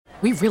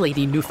We really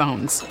need new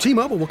phones.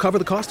 T-Mobile will cover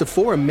the cost of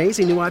 4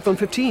 amazing new iPhone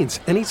 15s,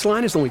 and each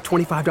line is only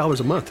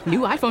 $25 a month. New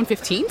iPhone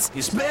 15s?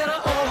 It's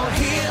better over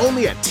here.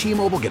 Only at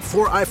T-Mobile, get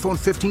 4 iPhone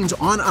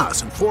 15s on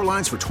us and 4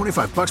 lines for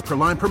 $25 per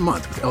line per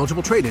month with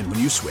eligible trade-in when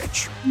you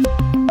switch.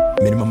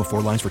 Minimum of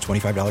 4 lines for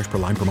 $25 per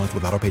line per month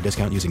with autopay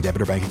discount using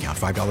debit or bank account.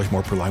 $5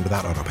 more per line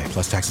without autopay,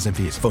 plus taxes and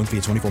fees. Phone fee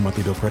at 24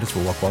 monthly bill credits for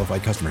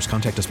well-qualified customers.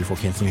 Contact us before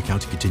canceling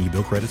account to continue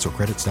bill credits or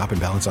credit stop and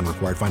balance on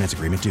required finance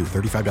agreement due.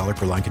 $35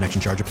 per line connection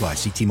charge applies.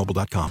 See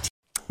T-Mobile.com.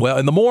 Well,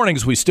 in the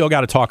mornings, we still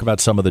got to talk about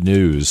some of the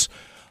news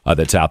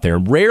that's out there.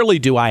 Rarely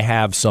do I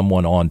have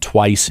someone on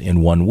twice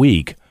in 1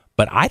 week,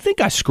 but I think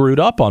I screwed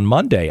up on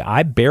Monday.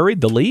 I buried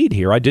the lead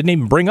here. I didn't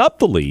even bring up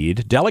the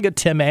lead. Delegate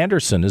Tim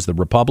Anderson is the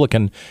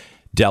Republican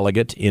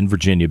delegate in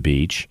Virginia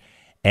Beach,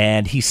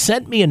 and he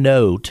sent me a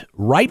note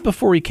right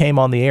before he came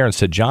on the air and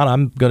said, John,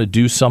 I'm going to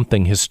do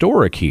something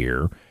historic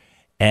here,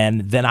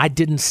 and then I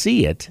didn't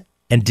see it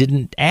and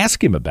didn't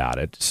ask him about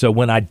it. So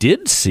when I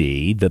did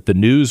see that the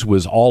news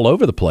was all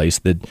over the place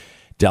that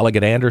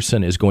Delegate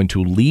Anderson is going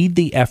to lead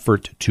the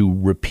effort to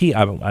repeal,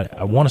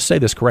 I want to say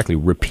this correctly,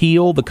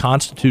 repeal the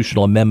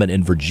constitutional amendment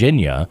in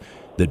Virginia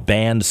that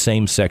banned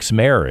same-sex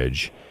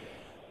marriage,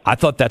 I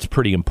thought that's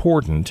pretty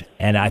important,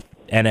 and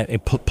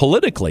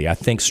politically, I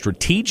think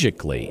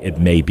strategically it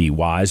may be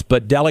wise.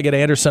 But Delegate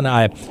Anderson,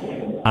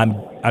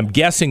 I'm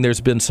guessing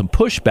there's been some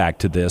pushback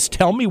to this.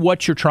 Tell me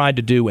what you're trying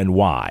to do and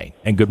why.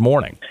 And good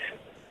morning.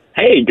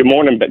 Hey, good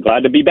morning. But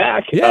glad to be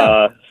back.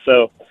 Yeah.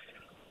 So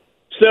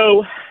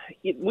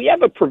we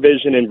have a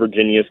provision in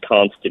Virginia's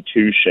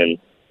Constitution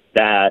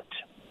that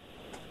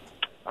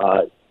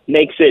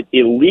makes it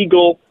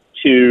illegal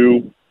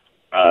to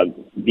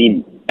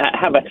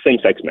have a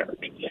same-sex marriage.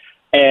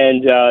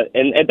 And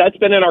that's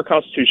been in our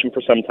Constitution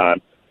for some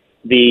time.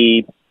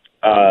 The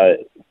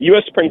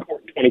U.S. Supreme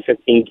Court in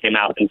 2015 came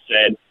out and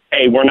said,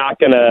 "Hey, we're not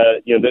going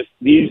to,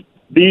 these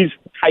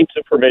types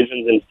of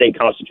provisions in state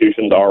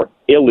constitutions are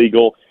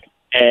illegal."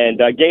 And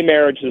gay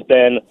marriage has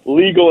been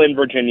legal in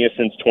Virginia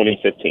since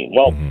 2015.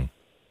 Well,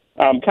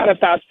 kind of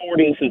fast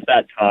forwarding since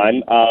that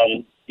time,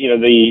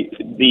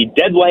 the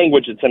dead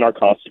language that's in our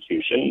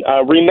Constitution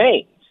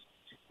remains,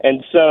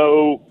 and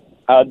so.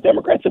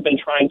 Democrats have been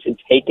trying to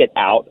take it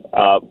out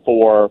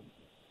for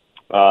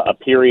a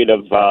period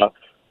of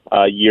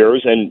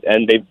years, and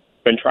they've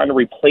been trying to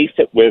replace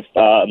it with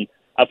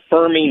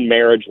affirming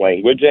marriage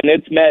language, and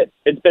it's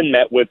been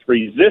met with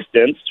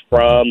resistance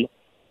from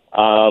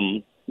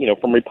from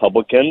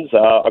Republicans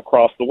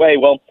across the way.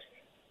 Well,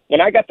 when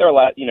I got there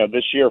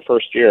this year,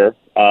 first year,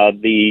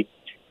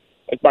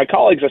 my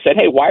colleagues, I said,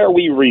 "Hey, why are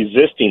we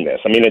resisting this?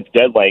 I mean, it's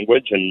dead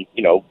language, and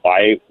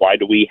why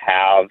do we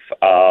have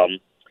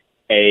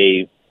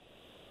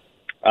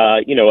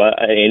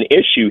an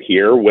issue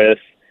here with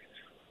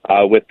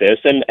this?"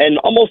 And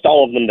almost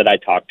all of them that I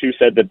talked to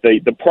said that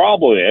the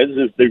problem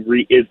is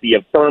the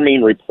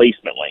affirming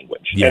replacement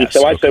language. Yes, and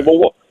so I said,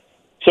 well,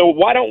 so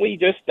why don't we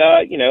just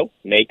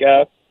make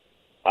a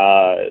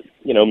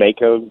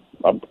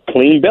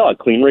clean bill, a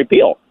clean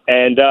repeal?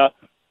 And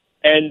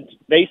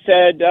they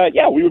said,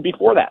 yeah, we would be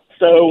for that.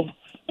 So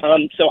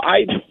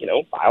I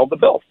filed the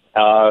bill,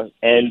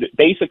 and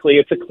basically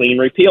it's a clean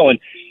repeal. And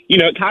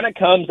it kind of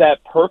comes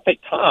at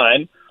perfect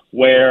time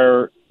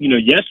where,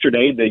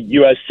 yesterday the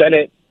U.S.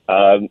 Senate,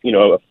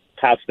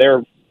 passed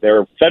their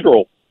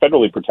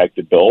federally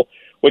protected bill,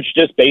 which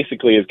just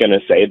basically is going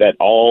to say that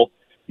all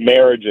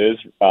marriages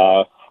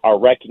are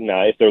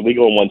recognized. They're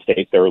legal in one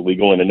state, they're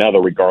illegal in another,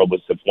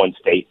 regardless if one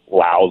state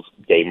allows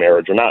gay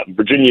marriage or not.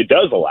 Virginia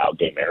does allow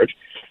gay marriage.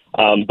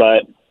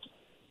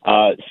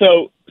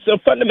 So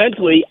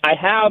fundamentally, I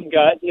have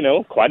got,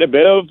 quite a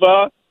bit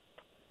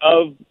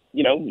of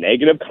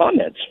negative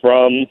comments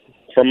from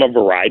a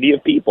variety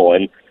of people.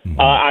 And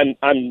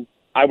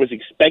I was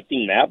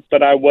expecting that,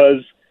 but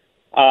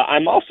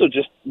I'm also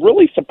just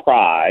really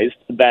surprised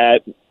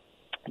that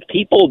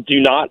people do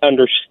not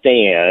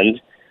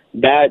understand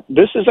that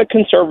this is a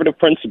conservative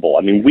principle.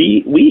 I mean,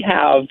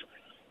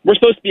 we're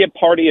supposed to be a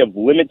party of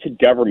limited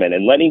government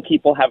and letting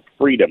people have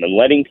freedom and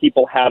letting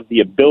people have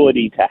the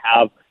ability to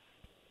have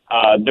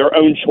their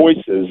own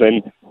choices.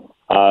 And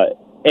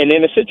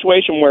in a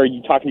situation where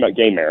you're talking about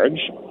gay marriage,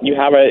 you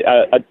have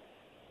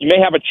you may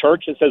have a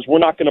church that says we're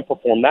not going to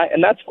perform that,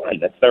 and that's fine.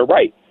 That's their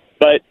right.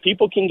 But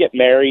people can get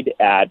married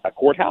at a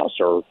courthouse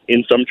or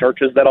in some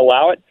churches that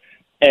allow it.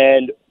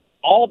 And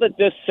all that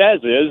this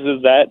says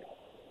is that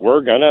we're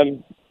going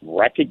to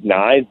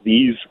recognize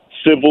these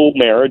civil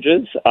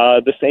marriages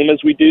the same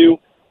as we do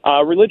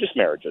religious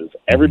marriages.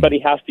 Everybody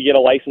has to get a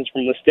license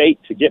from the state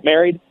to get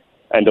married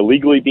and to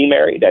legally be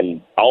married.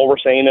 And all we're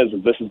saying is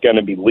that this is going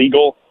to be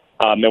legal,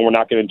 and we're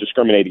not going to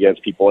discriminate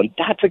against people. And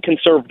that's a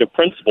conservative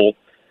principle.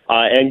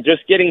 And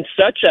just getting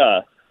such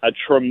a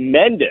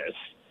tremendous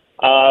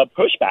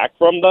pushback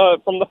from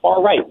the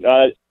far right.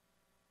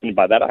 And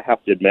by that, I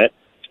have to admit,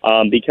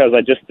 because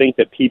I just think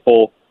that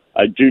people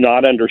do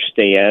not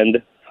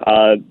understand.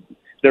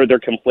 They're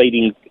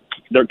conflating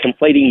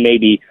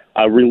maybe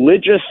a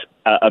religious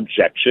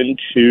objection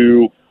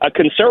to a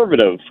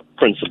conservative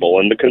principle,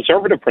 and the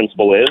conservative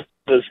principle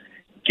is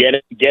get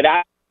get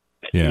out.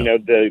 Yeah.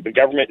 The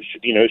government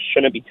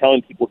shouldn't be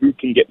telling people who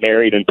can get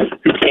married and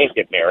who can't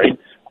get married.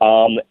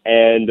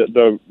 And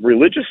the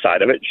religious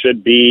side of it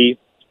should be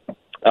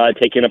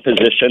taking a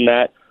position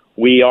that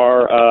we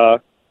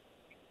are,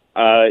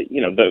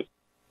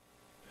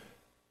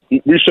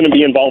 we shouldn't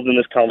be involved in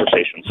this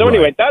conversation. So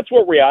anyway, that's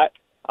where we're at.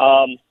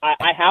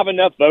 I have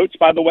enough votes,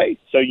 by the way.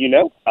 So,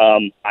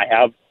 I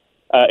have,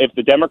 if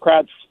the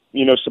Democrats,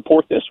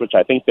 support this, which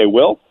I think they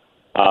will.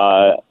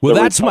 Well,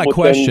 that's my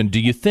question. Do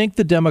you think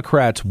the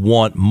Democrats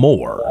want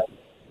more?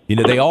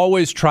 They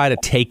always try to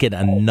take it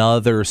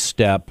another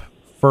step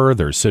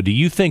further. So do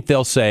you think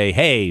they'll say,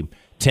 hey,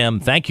 Tim,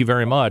 thank you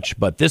very much,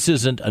 but this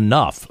isn't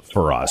enough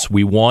for us.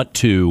 We want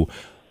to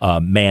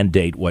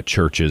mandate what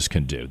churches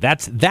can do.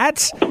 That's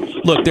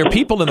look, there are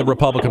people in the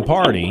Republican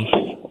Party,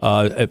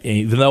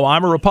 even though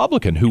I'm a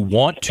Republican, who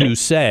want to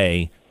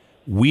say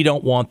we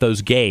don't want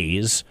those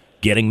gays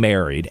getting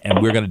married, and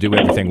we're going to do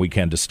everything we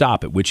can to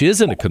stop it, which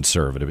isn't a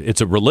conservative.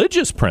 It's a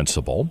religious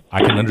principle.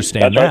 I can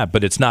understand that,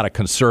 but it's not a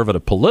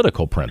conservative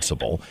political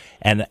principle.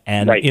 And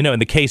right. In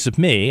the case of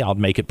me, I'll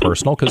make it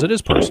personal because it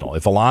is personal.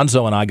 If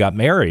Alonzo and I got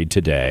married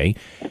today,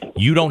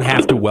 you don't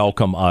have to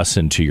welcome us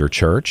into your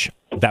church.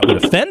 That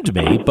would offend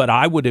me, but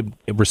I would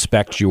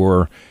respect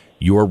your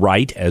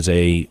right as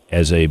a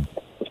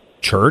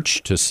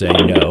church to say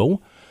no.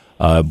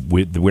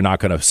 We're not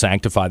going to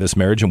sanctify this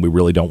marriage, and we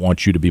really don't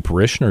want you to be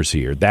parishioners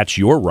here. That's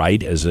your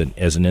right as an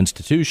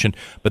institution.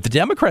 But the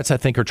Democrats, I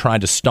think, are trying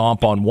to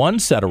stomp on one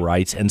set of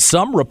rights, and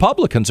some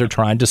Republicans are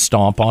trying to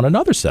stomp on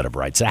another set of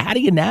rights. So how do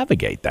you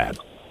navigate that?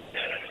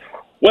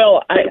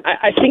 Well,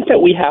 I think that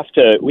we have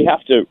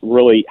to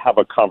really have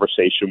a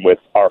conversation with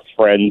our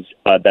friends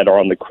that are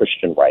on the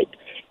Christian right,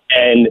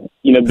 and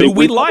who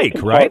we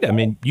like, right? I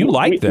mean, you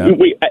like them.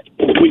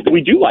 We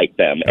do like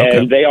them, okay.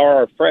 And they are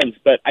our friends.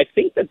 But I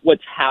think that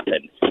what's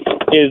happened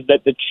is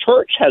that the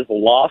church has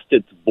lost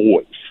its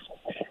voice,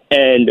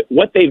 and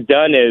what they've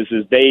done is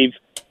they've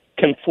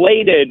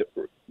conflated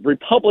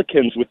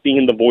Republicans with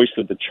being the voice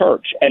of the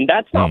church, and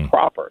that's not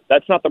proper.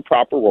 That's not the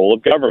proper role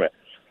of government.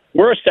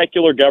 We're a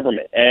secular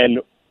government, and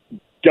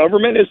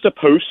government is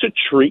supposed to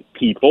treat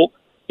people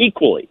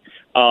equally.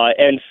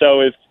 And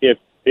so if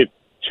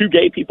two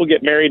gay people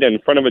get married in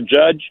front of a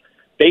judge,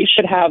 they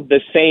should have the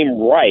same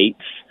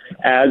rights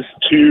as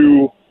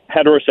two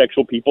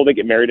heterosexual people that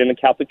get married in a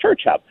Catholic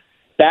church have.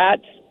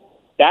 That's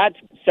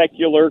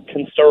secular,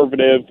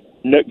 conservative.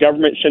 No,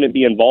 government shouldn't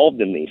be involved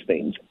in these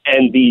things.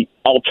 And the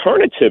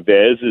alternative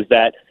is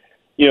that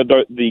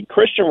the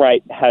Christian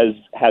right has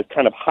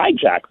kind of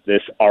hijacked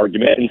this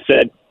argument and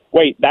said,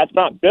 wait, that's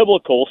not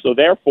biblical, so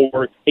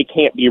therefore it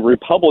can't be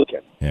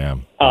Republican. Yeah.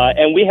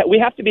 And we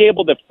have to be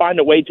able to find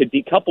a way to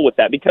decouple with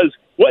that, because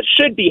what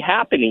should be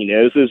happening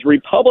is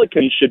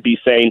Republicans should be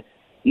saying,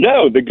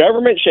 no, the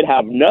government should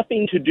have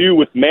nothing to do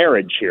with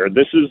marriage here.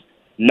 This is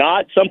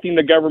not something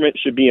the government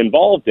should be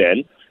involved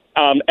in.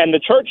 And the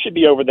church should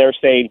be over there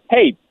saying,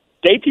 hey,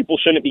 gay people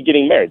shouldn't be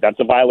getting married. That's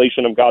a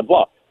violation of God's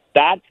law.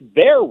 That's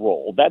their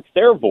role. That's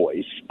their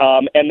voice.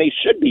 And they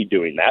should be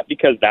doing that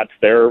because that's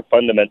their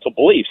fundamental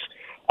beliefs.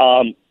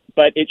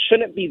 But it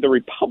shouldn't be the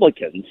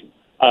Republicans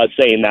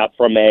saying that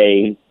from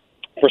a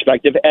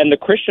perspective. And the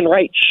Christian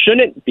right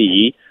shouldn't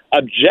be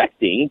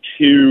objecting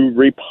to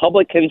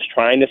Republicans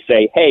trying to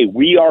say, hey,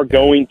 we are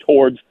going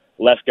towards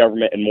less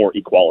government and more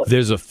equality.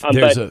 There's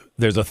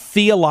a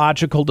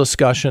theological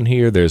discussion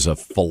here. There's a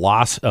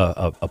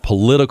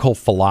political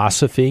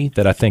philosophy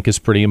that I think is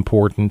pretty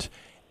important.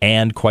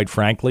 And quite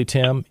frankly,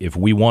 Tim, if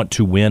we want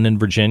to win in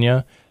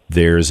Virginia,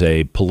 there's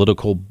a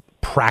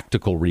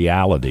practical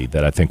reality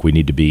that I think we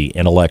need to be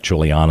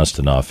intellectually honest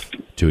enough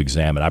to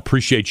examine. I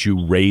appreciate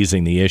you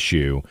raising the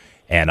issue,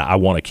 and I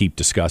want to keep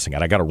discussing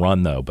it. I got to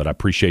run, though, but I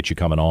appreciate you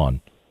coming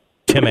on.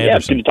 Tim Anderson. Yeah,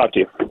 it's good to talk to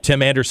you.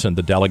 Tim Anderson,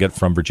 the delegate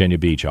from Virginia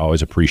Beach. I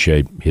always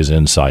appreciate his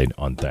insight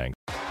on things.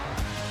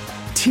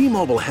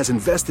 T-Mobile has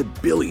invested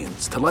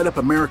billions to light up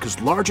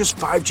America's largest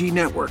 5G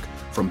network,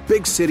 from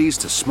big cities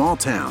to small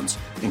towns,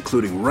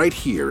 including right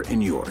here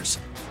in yours.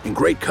 And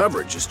great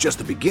coverage is just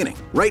the beginning.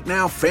 Right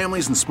now,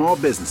 families and small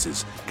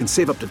businesses can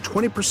save up to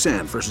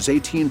 20% versus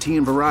AT&T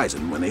and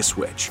Verizon when they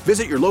switch.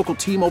 Visit your local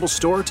T-Mobile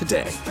store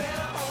today.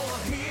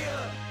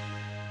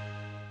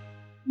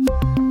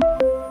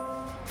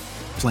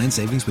 Plan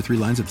savings with 3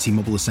 lines of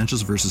T-Mobile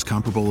Essentials versus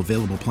comparable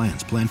available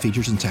plans. Plan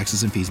features and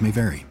taxes and fees may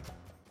vary.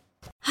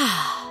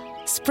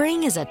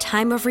 Spring is a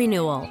time of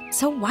renewal,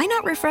 so why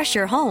not refresh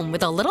your home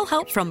with a little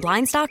help from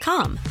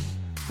Blinds.com?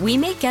 We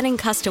make getting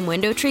custom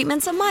window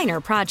treatments a minor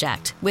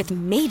project with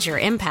major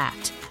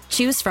impact.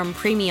 Choose from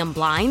premium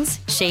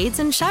blinds, shades,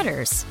 and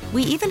shutters.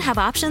 We even have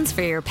options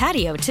for your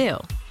patio, too.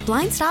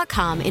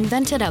 Blinds.com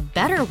invented a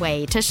better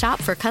way to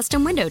shop for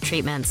custom window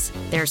treatments.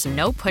 There's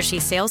no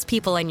pushy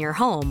salespeople in your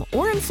home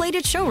or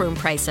inflated showroom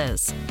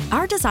prices.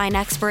 Our design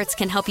experts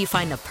can help you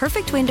find the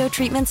perfect window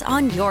treatments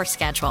on your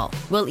schedule.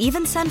 We'll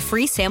even send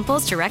free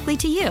samples directly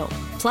to you.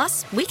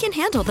 Plus, we can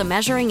handle the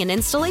measuring and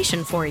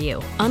installation for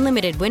you.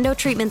 Unlimited window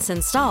treatments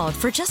installed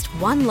for just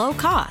one low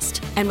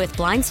cost. And with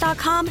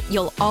Blinds.com,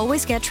 you'll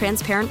always get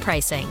transparent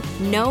pricing.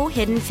 No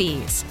hidden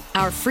fees.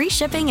 Our free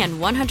shipping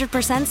and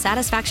 100%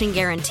 satisfaction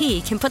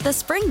guarantee can put the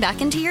spring back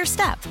into your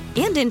step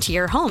and into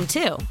your home,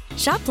 too.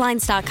 Shop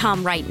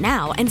Blinds.com right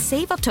now and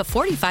save up to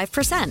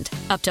 45%.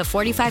 Up to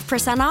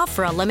 45% off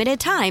for a limited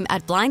time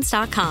at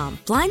Blinds.com.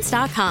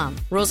 Blinds.com.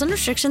 Rules and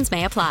restrictions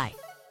may apply.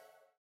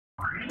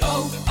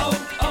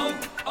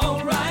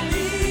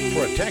 O'Reilly.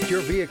 Protect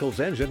your vehicle's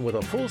engine with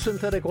a full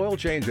synthetic oil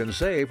change and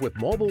save with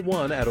Mobil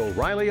 1 at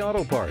O'Reilly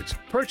Auto Parts.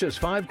 Purchase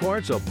 5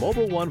 quarts of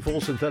Mobil 1 full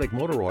synthetic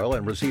motor oil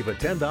and receive a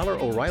 $10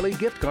 O'Reilly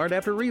gift card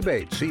after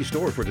rebate. See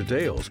store for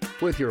details.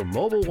 With your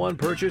Mobil 1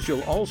 purchase,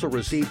 you'll also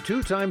receive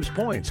 2 times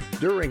points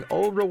during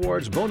Old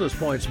Rewards Bonus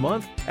Points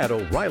Month at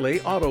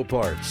O'Reilly Auto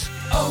Parts.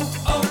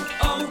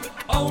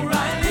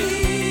 O'Reilly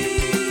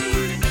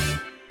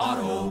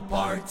Auto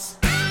Parts.